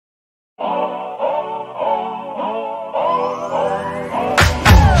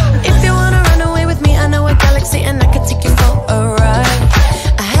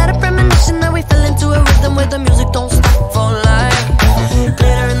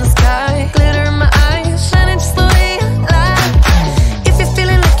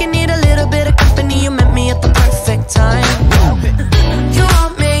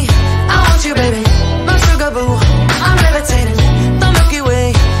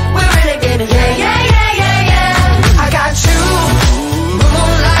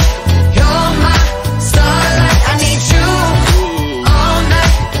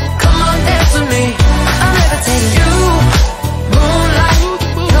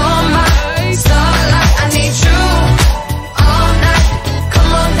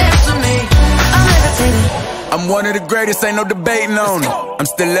I'm one of the greatest, ain't no debating on it. I'm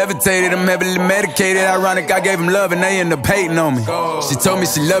still levitated, I'm heavily medicated. Ironic, I gave him love and they end up hating on me. She told me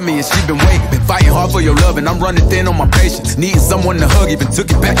she loved me and she been waiting. Been fighting hard for your love and I'm running thin on my patience. Needing someone to hug, even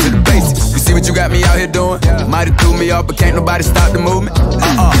took it back to the basics. You see what you got me out here doing? Might have threw me off, but can't nobody stop the movement.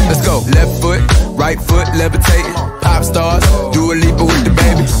 Let's go. Left foot, right foot, levitating. Pop stars, do a Lipa with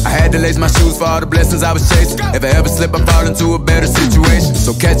DaBaby. I had to lace my shoes for all the blessings I was chasing. If I ever slip, I fall into a better situation.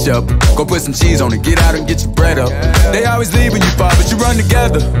 So catch up, go put some cheese on it, get out and get your bread up. They always leave when you fall, but you run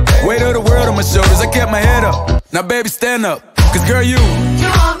together. Weight of the world on my shoulders, I kept my head up. Now baby, stand up, cause girl, you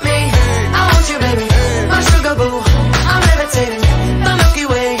want me, I want you, baby. My sugar boo, I'm levitating. The Milky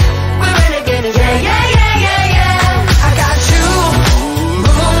Way, we're renegading. Yeah, yeah, yeah, yeah, yeah. I got you,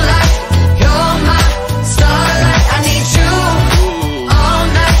 moonlight, you're my starlight. I need you all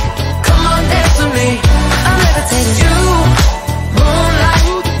night. Come on, dance with me. I'm levitating. You, moonlight,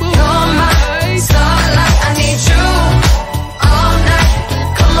 you're my starlight. I need you all night.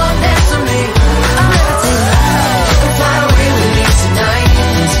 Come on, dance with me. I'm levitating. You can fly away with me tonight.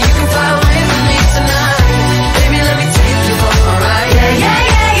 You can fly away with me tonight. Baby, let me take you for a ride. Yeah, yeah,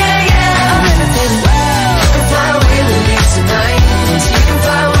 yeah, yeah, yeah. I'm levitating. You can fly away with me tonight. You can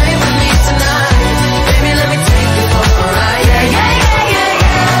fly away with me tonight. Baby, let me take you for a ride. Yeah, yeah, yeah, yeah,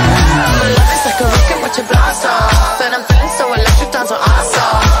 yeah. My love is like a rocket, watch it blast off. And I'm feeling so electric, down to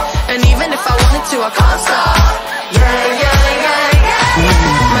awesome. And even if I wanted to, I can't stop. Yeah, yeah, yeah, yeah.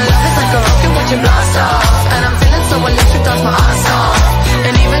 My love is like a rocket, watch it blast off. And I'm feeling so electric, down my ass off.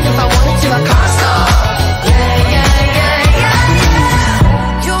 And even if I wanted to, I can't stop. Yeah, yeah, yeah,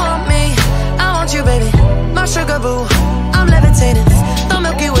 yeah. You want me, I want you, baby. My sugar boo, I'm levitating. The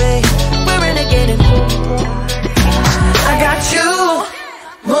Milky Way, we're renegading. I got you,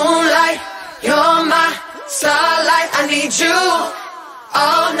 moonlight, you're my starlight. I need you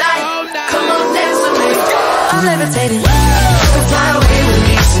all night. Come on, dance with me. I'm levitating. You can fly